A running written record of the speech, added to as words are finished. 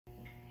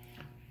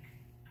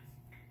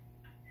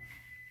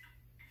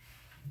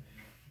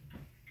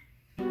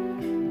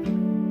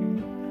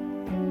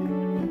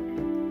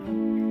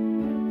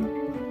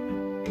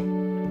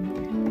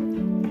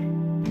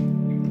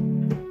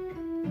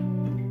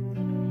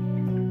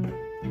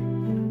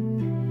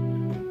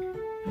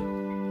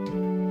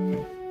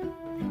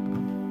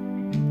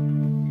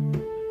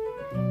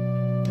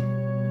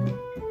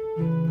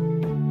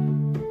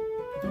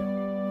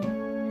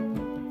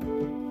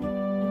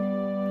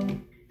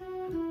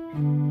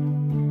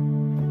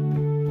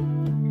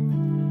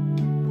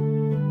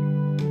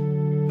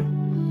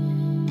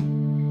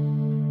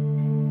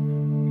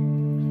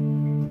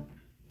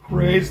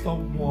Praise the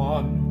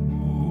one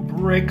who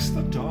breaks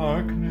the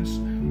darkness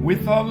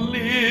with a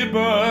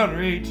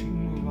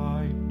liberating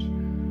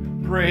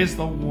light. Praise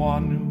the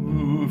one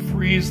who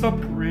frees the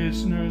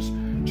prisoners,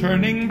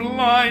 turning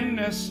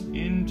blindness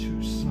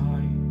into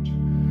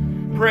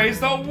sight. Praise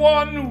the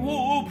one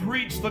who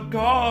preached the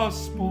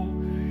gospel,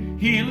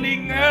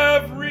 healing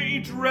every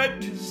dread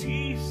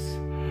disease,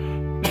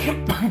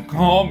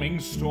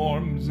 calming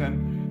storms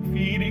and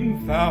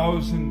feeding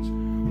thousands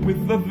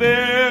with the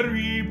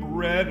very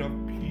bread of peace.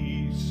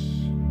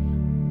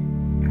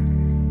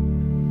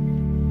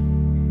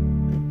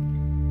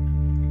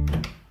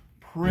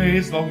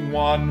 Praise the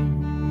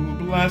one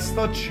who blessed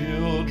the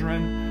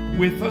children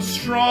with a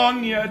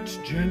strong yet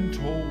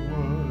gentle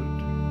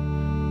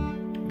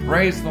word.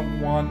 Praise the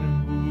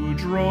one who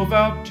drove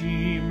out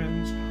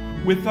demons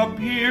with a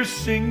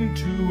piercing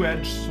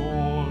two-edged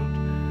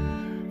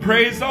sword.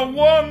 Praise the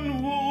one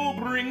who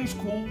brings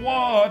cool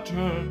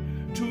water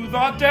to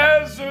the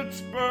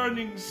desert's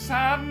burning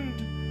sand.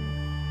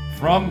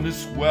 From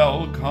this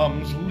well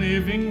comes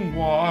living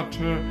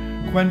water,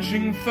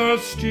 quenching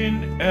thirst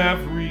in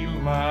every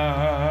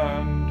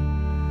land.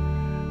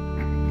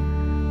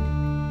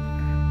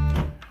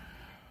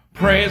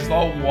 Praise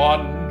the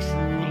one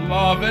true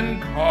love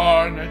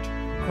incarnate,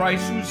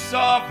 Christ who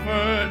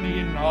suffered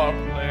in our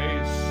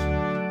place.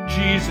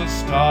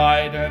 Jesus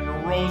died and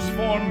rose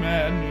for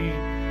many,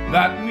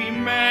 that we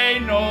may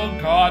know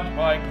God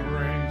by grace.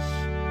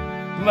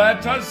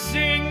 Let us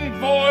sing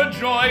for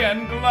joy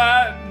and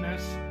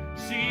gladness,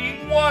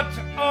 seeing what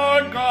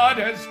our God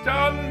has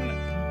done.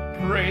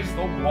 Praise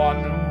the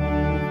one who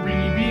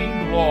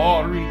redeemed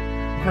glory,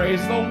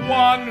 praise the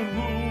one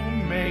who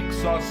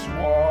makes us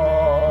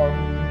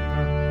one.